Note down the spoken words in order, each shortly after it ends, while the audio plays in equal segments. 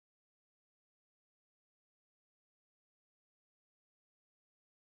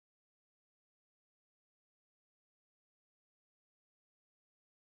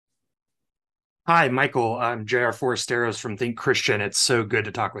Hi, Michael. I'm J.R. Forasteros from Think Christian. It's so good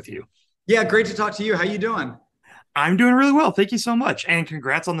to talk with you. Yeah, great to talk to you. How you doing? I'm doing really well. Thank you so much. And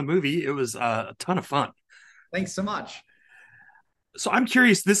congrats on the movie. It was a ton of fun. Thanks so much. So I'm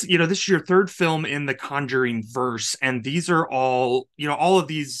curious, this is your third film in the Conjuring verse, and these are all of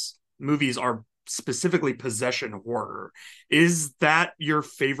these movies are specifically possession horror. Is that your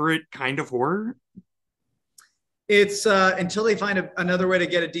favorite kind of horror? It's until they find another way to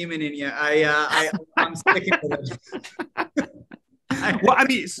get a demon in you. I'm sticking with Well, it. I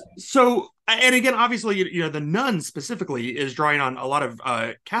mean, so and again, obviously, the nun specifically is drawing on a lot of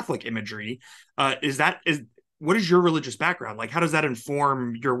Catholic imagery. Is what is your religious background? Like, how does that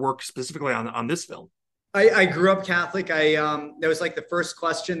inform your work specifically on this film? I grew up Catholic. I That was like the first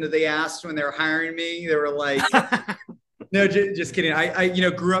question that they asked when they were hiring me. They were like, "No, just kidding." I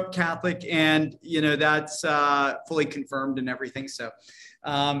grew up Catholic, and that's fully confirmed and everything. So,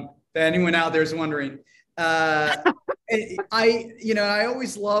 if anyone out there's wondering, uh, I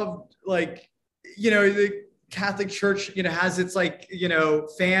always loved the Catholic Church, has its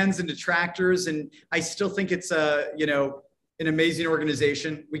fans and detractors, and I still think it's an amazing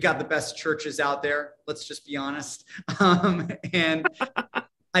organization. We got the best churches out there. Let's just be honest. And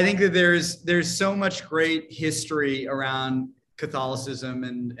I think that there's so much great history around Catholicism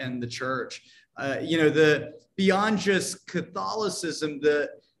and the church. The beyond just Catholicism, the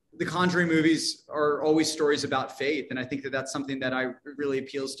Conjuring movies are always stories about faith, and I think that that's something that I really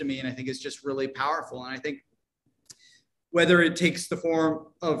appeals to me, and I think is just really powerful. And I think whether it takes the form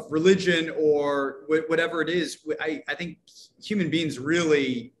of religion or whatever it is, I think human beings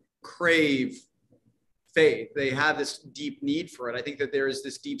really crave faith. They have this deep need for it. I think that there is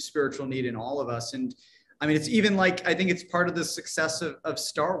this deep spiritual need in all of us. And I mean, it's even like, I think it's part of the success of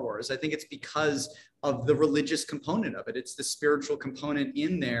Star Wars. I think it's because of the religious component of it. It's the spiritual component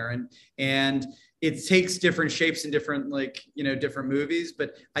in there. And it takes different shapes in different, different movies.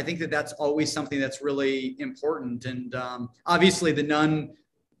 But I think that that's always something that's really important. And obviously the nun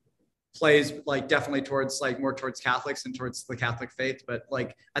plays like definitely towards like more towards Catholics and towards the Catholic faith. But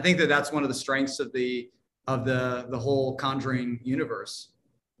like, I think that that's one of the strengths of the whole Conjuring universe.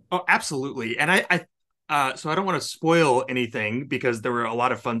 Oh, absolutely. And so I don't want to spoil anything because there were a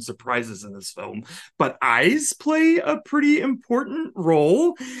lot of fun surprises in this film, but eyes play a pretty important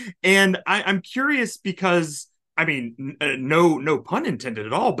role. And I'm curious because, I mean, no pun intended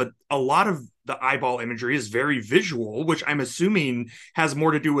at all, but a lot of the eyeball imagery is very visual, which I'm assuming has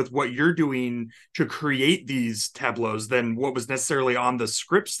more to do with what you're doing to create these tableaus than what was necessarily on the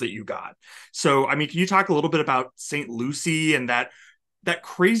scripts that you got. So, I mean, can you talk a little bit about St. Lucy and that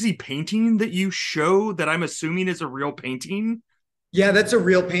crazy painting that you show that I'm assuming is a real painting? Yeah, that's a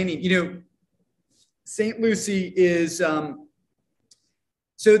real painting. St. Lucy is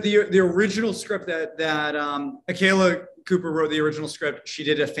so the original script that Akela Cooper wrote the original script. She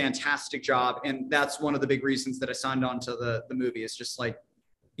did a fantastic job, and that's one of the big reasons that I signed on to the movie. It's just like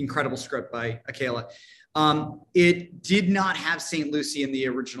incredible script by Akela. It did not have St. Lucy in the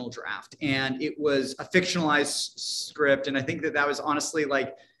original draft, and it was a fictionalized script. And I think that was honestly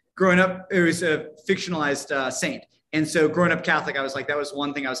like growing up, it was a fictionalized saint. And so growing up Catholic, I was like, that was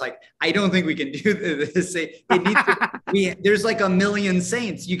one thing I was like, I don't think we can do this. It needs to be, there's like a million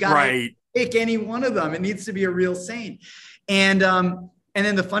saints. You got to Right. pick any one of them. It needs to be a real saint. And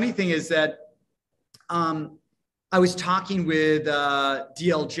then the funny thing is that um, I was talking with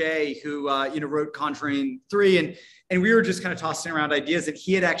DLJ, who wrote Conjuring 3, and we were just kind of tossing around ideas, and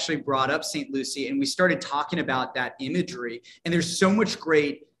he had actually brought up St. Lucy, and we started talking about that imagery. And there's so much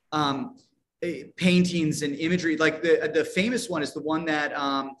great paintings and imagery. Like the famous one is the one that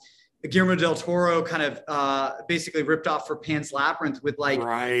Guillermo del Toro kind of basically ripped off for Pan's Labyrinth, with like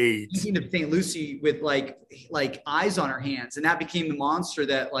Right. painting of St. Lucy with like eyes on her hands, and that became the monster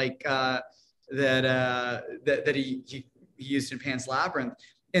that he used in Pan's Labyrinth.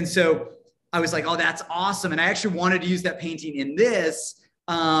 And so I was like, oh, that's awesome. And I actually wanted to use that painting in this.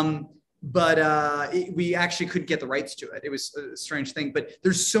 But we actually couldn't get the rights to it. It was a strange thing. But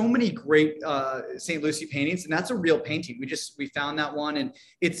there's so many great St. Lucy paintings, and that's a real painting. We found that one, and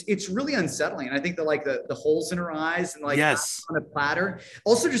it's really unsettling. And I think that like the holes in her eyes and like Yes. on a platter.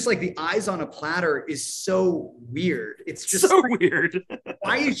 Also, just like the eyes on a platter is so weird. It's just So like, weird.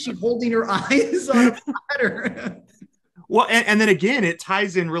 why is she holding her eyes on a platter? Well, and then again, it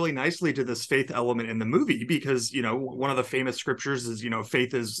ties in really nicely to this faith element in the movie because one of the famous scriptures is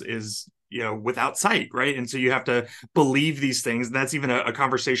faith is without sight, right? And so you have to believe these things, and that's even a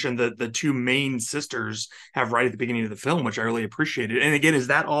conversation that the two main sisters have right at the beginning of the film, which I really appreciated. And again, is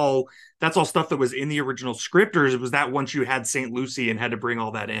that all? That's all stuff that was in the original script, or was that once you had Saint Lucy and had to bring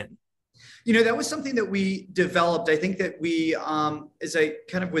all that in? That was something that we developed. I think that we, as I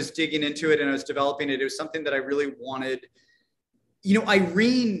kind of was digging into it and I was developing it, it was something that I really wanted.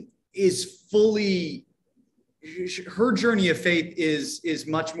 Irene is fully, her journey of faith is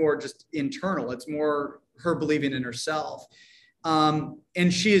much more just internal. It's more her believing in herself.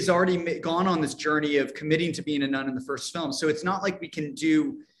 And she has already gone on this journey of committing to being a nun in the first film. So it's not like we can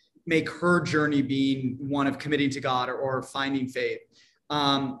make her journey being one of committing to God or finding faith.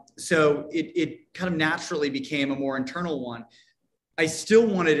 So it kind of naturally became a more internal one. I still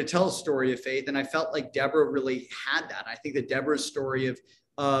wanted to tell a story of faith, and I felt like Deborah really had that. I think that Deborah's story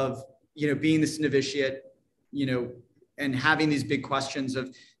of being this novitiate, and having these big questions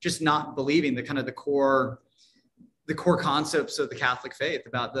of just not believing the core concepts of the Catholic faith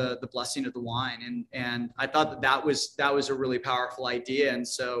about the blessing of the wine, and I thought that was a really powerful idea, and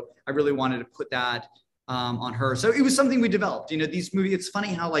so I really wanted to put that on her. So it was something we developed. These movies. It's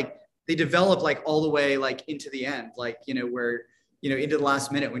funny how they develop all the way into the end, where into the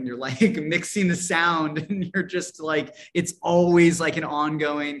last minute when you're mixing the sound and you're just it's always an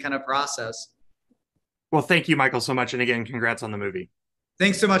ongoing kind of process. Well, thank you, Michael, so much. And again, congrats on the movie.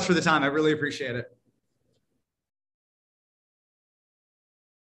 Thanks so much for the time. I really appreciate it.